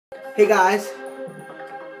Hey guys,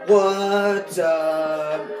 what's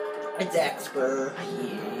up? It's Expert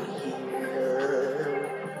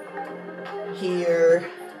here.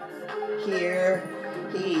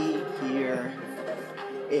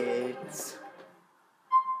 It's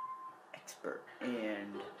Expert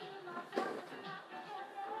and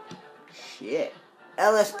shit.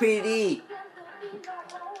 LSPD.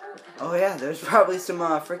 Oh yeah, there's probably some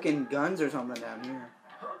freaking guns or something down here.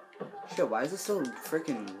 Shit, why is it so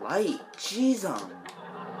freaking light? Jeez,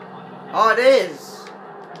 oh, it is.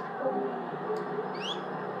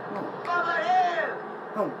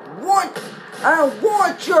 I don't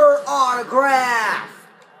want your autograph.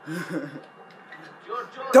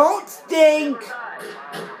 Don't stink,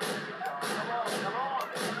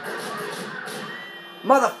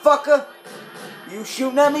 motherfucker. You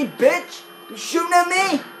shooting at me, bitch? You shooting at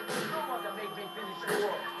me?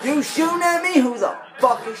 You shooting at me? Who the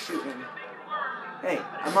fuck is shooting? Hey,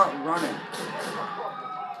 I'm not running.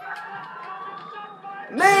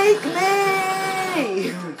 Make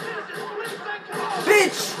me!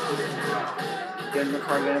 Bitch! Get in the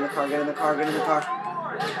car, get in the car, get in the car, get in the car.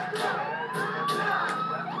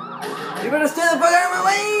 You better stay the fuck out of my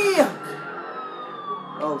way!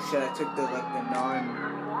 Oh shit, I took the non...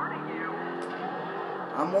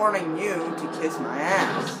 I'm warning you to kiss my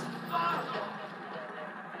ass.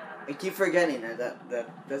 I keep forgetting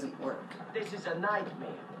that doesn't work. This is a nightmare.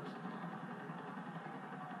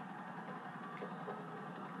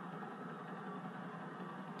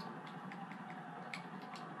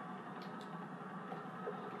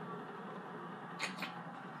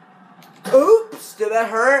 Oops, did that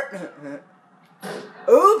hurt?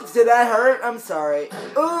 Oops, did that hurt? I'm sorry.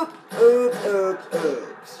 Oops.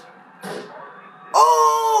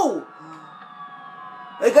 Oh!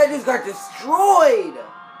 That guy just got destroyed!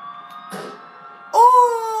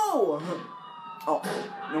 Oh! Oh,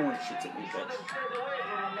 no one shoots at me, bitch.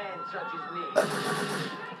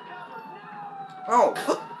 Oh,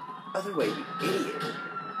 other way, you idiot.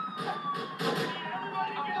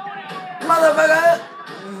 Motherfucker!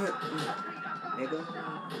 Nigga.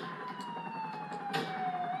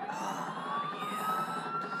 Oh, yeah.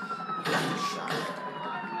 You got me shot.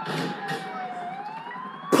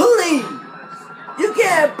 Please! You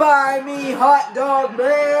can't buy me hot dog,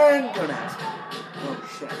 man! Don't ask. Oh,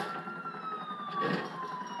 shit.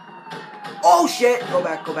 Oh, shit! Go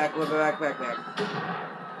back.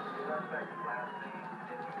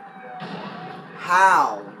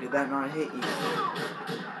 How did that not hit you?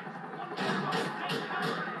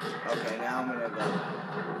 Okay, now I'm gonna go.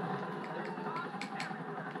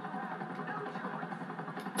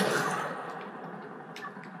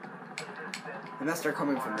 Unless they're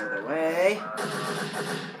coming from the other way.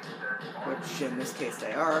 Which, in this case,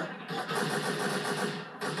 they are.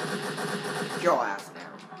 Your ass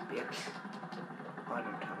now, bitch. Oh,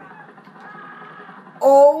 don't tell me.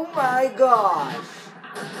 Oh my gosh!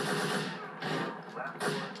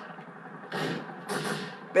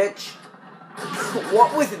 Bitch. What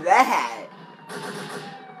was that?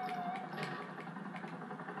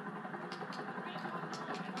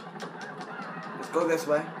 Let's go this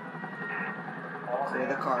way. Clear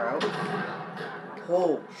the car out.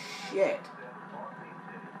 Oh shit.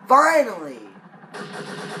 Finally!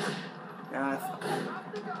 Now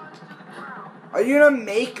are you gonna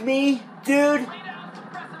make me, dude?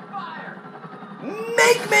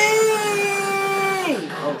 Make me!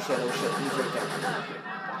 Oh shit, he's right there.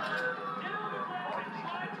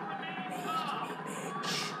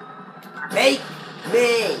 Make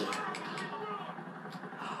me!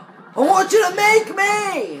 I want you to make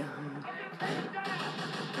me!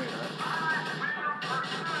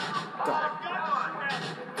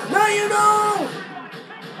 No, you don't!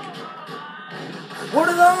 What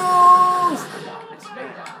are those?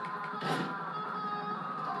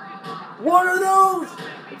 What are those?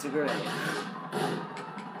 It's a grenade.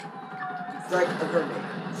 It's like a grenade.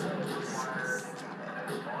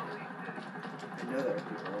 I know there are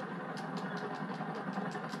people.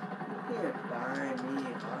 You can't buy me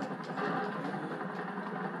a hot dog.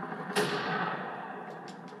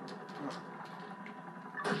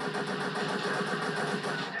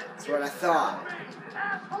 That's what I thought.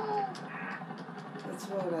 That's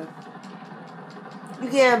what I thought. You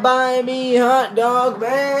can't buy me a hot dog,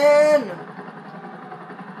 man!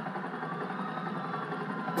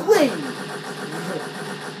 Please!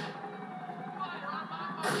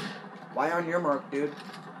 Why on your mark, dude?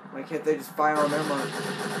 Why can't they just fire on their mark?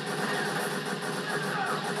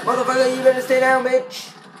 Motherfucker, you better stay down,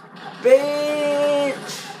 bitch!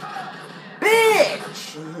 Bitch!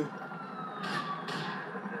 Bitch!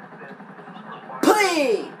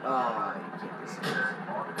 Please! Oh, you can't be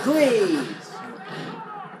serious. Please.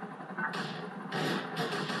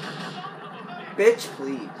 Bitch,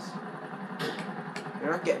 please.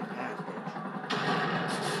 You're not getting past, bitch.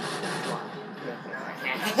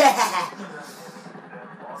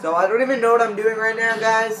 So I don't even know what I'm doing right now,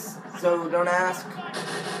 guys. So don't ask. I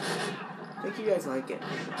think you guys like it.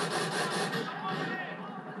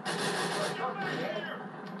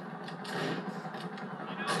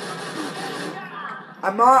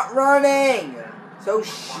 I'm not running! So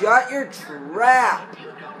shut your trap!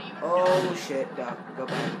 Oh shit, duck. Go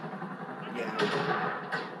back. Yeah.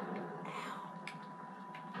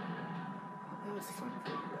 That was fun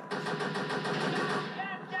for you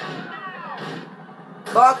guys.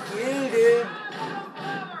 Fuck you, dude!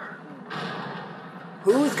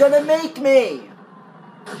 Who's gonna make me?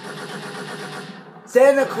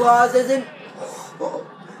 Santa Claus isn't... Oh,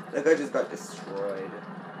 that guy just got destroyed.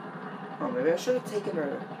 Oh, maybe I should have taken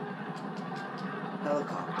a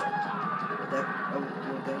helicopter.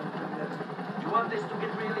 You want this to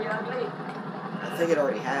get really ugly? I think it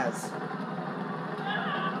already has.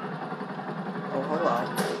 Oh, hello.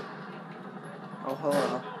 Oh,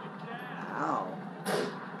 hello. Ow.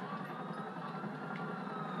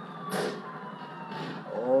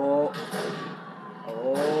 Oh.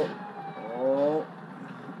 Oh. Oh.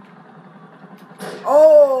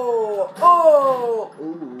 Oh! Oh!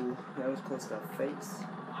 Ooh, that was close to the face.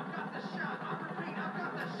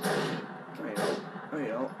 No, you don't. No, you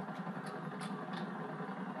don't.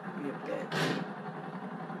 You bitch.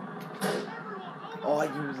 Oh,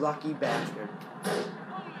 you lucky bastard.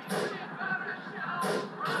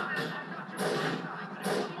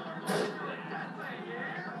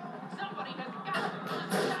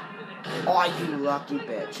 Oh, you lucky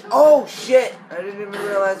bitch. Oh, shit! I didn't even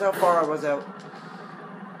realize how far I was out.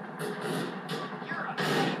 No,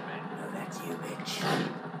 that's you, bitch.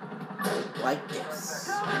 Like this.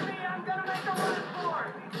 Like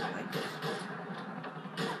this.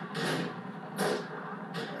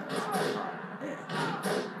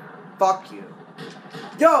 Fuck you.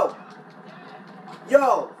 Yo!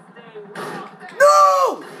 Yo!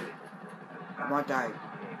 No! I'm not dying.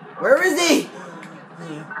 Where is he?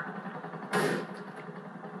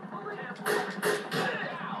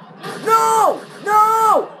 No!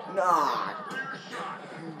 No! Nah.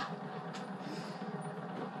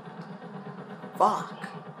 Fuck.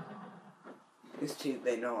 These two,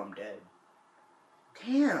 they know I'm dead.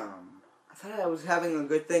 Damn. I thought I was having a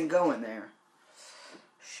good thing going there.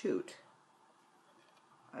 Shoot.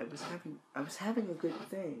 I was having a good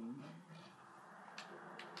thing.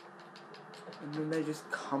 And then they just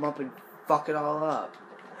come up and fuck it all up.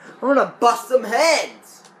 I'm gonna bust some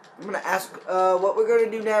heads! I'm gonna ask, what we're gonna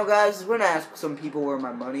do now, guys, is we're gonna ask some people where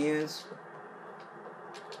my money is.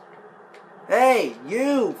 Hey,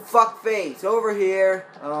 you fuckface, over here.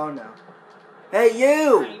 Oh, no. Hey,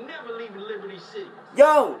 you! I ain't never leaving Liberty City.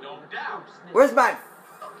 Yo! No doubt. Where's my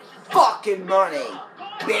fucking money,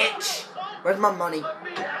 bitch? Where's my money?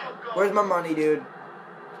 Where's my money, dude?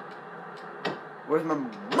 Where's my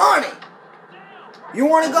money? You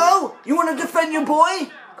wanna go? You wanna defend your boy?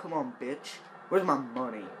 Come on, bitch. Where's my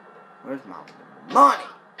money? Where's my money?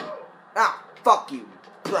 Ah, fuck you,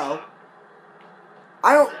 bro.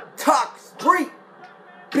 I don't talk street,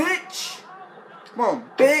 bitch. Come on,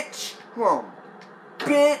 bitch. Come on,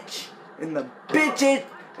 bitch. And the bitches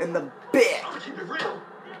and the bitch.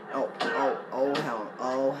 Oh, hell. Oh,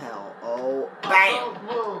 hell. Oh, bam.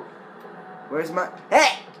 Where's my...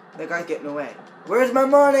 Hey! That guy's getting away. Where's my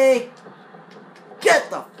money? Get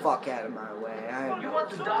the fuck out of my way. I have You want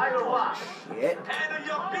to die or what? shit. Handle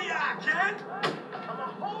your PI, kid! I'ma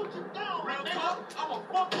hold you down. Real talk, I'ma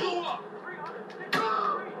fuck you up.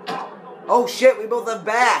 Oh shit, we both have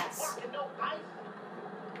bats.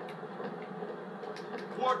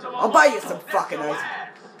 I'll buy you some fucking ice.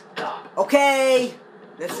 Okay.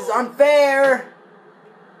 This is unfair.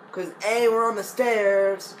 Because A, we're on the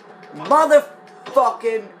stairs.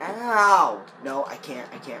 Motherfucking ow. No, I can't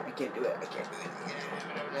do it. I can't do it.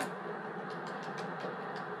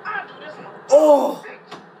 Oh!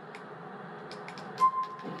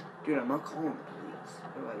 Dude, I'm not calling the police.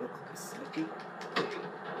 Do I look like a slippy?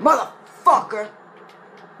 Motherfucker!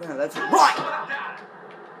 Yeah, that's right!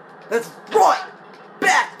 That's right!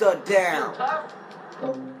 Back the down!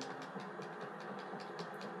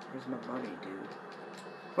 Where's my money, dude?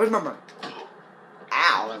 Where's my money?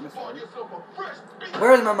 Ow, that missed one.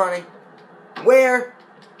 Where's my money? Where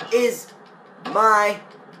is my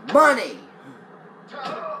money?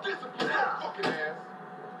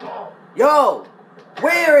 Yo!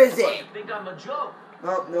 Where is it? You think I'm a joke?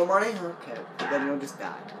 Oh, no money? Okay. Then you'll just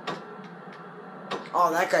die. Oh,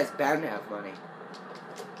 that guy's bound to have money.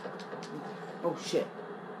 Oh shit.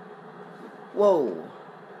 Whoa.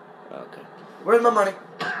 Okay. Where's my money?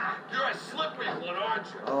 You're a slippery one, aren't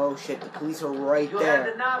you? Oh shit, the police are right You had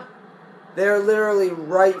there. enough? They're literally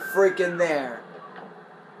right freaking there.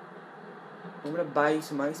 I'm gonna buy you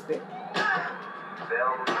some ice, bitch. You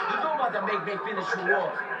don't want to make me finish you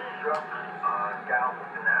off.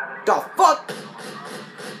 The fuck?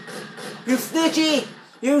 You snitchy!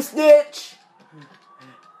 You snitch!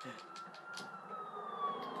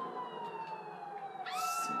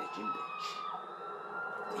 Snitching bitch.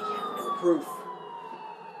 They have no proof.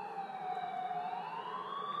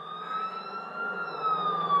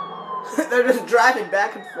 They're just driving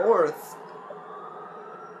back and forth.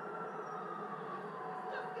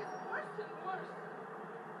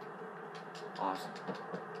 Awesome.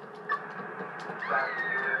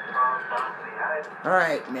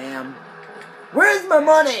 Alright, ma'am. Where's my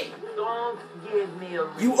money? Don't give me a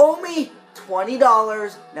You owe me $20.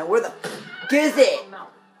 Now where the f is it?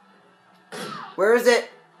 Where is it?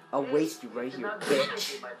 I'll waste you right here,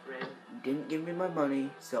 bitch. You didn't give me my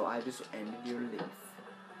money, so I just ended your life.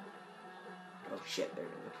 Oh shit, the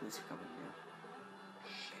police are coming now.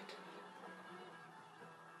 Shit.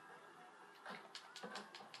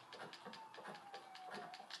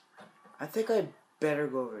 I think I better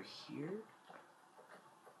go over here.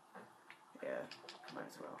 Yeah, might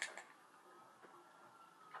as well.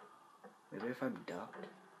 Maybe if I'm ducked.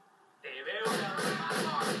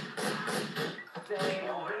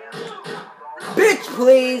 Bitch,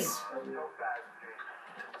 please!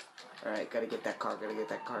 Alright, gotta get that car, gotta get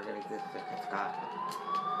that car, gotta get that car.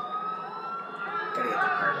 Gotta get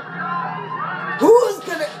that car. Who's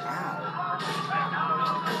gonna... Ow.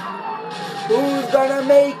 Who's gonna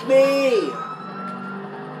make me?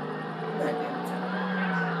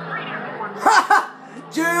 Ha!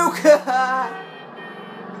 Juke!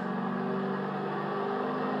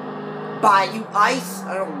 Buy you ice?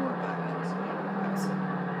 I don't want to buy ice.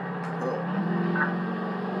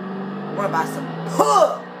 I want to buy some puh!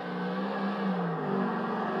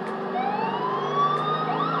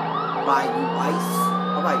 Buy you ice?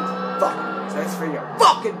 I'll buy you fucking ice. That's for your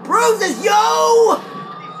fucking bruises, yo!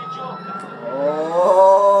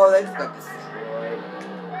 Oh, they just got destroyed.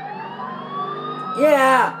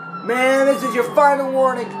 Yeah! Man, this is your final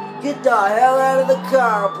warning. Get the hell out of the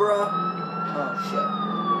car, bro. Oh, shit.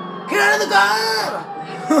 Get out of the car!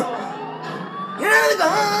 Get out of the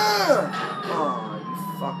car! Oh, you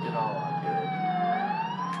fucked it all up, dude.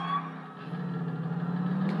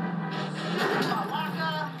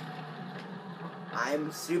 I'm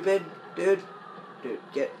stupid, dude. Dude,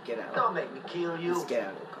 get out. Don't make me kill you. Just get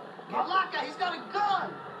out of the car. Malaka, he's got a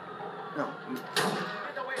gun! No, you...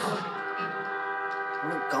 I'm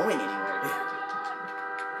not going anywhere, dude.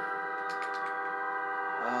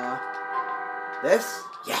 This?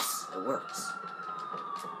 Yes, it works.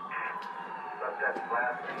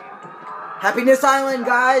 Happiness Island,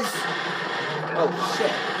 guys! Oh,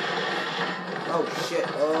 shit. Oh, shit.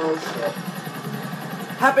 Oh, shit.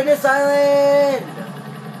 Happiness Island!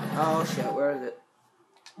 Oh, shit. Where is it?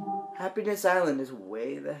 Happiness Island is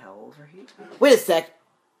way the hell over here. Wait a sec.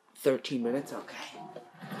 13 minutes? Okay.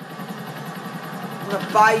 I'm gonna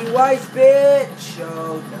buy you ice, bitch!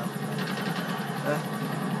 Oh, no.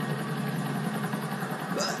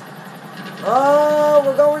 Oh,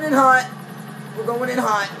 we're going in hot. We're going in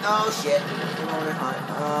hot. Oh, shit. We're going in hot.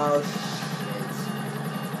 Oh, shit.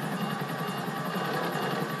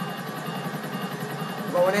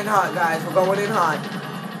 We're going in hot, guys. We're going in hot.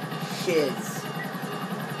 Shiz.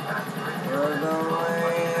 We're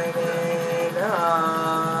going in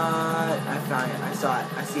hot. I found it. I saw it.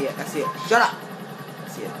 I see it. I see it. Shut up. I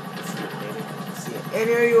see it. I see it, baby. I see it. And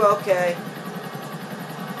are you okay?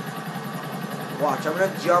 Watch, I'm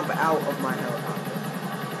gonna jump out of my helicopter.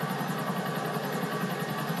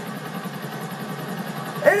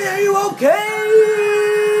 Eddie, are you okay?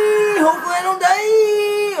 Hopefully I don't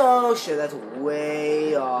die. Oh shit, that's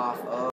way off.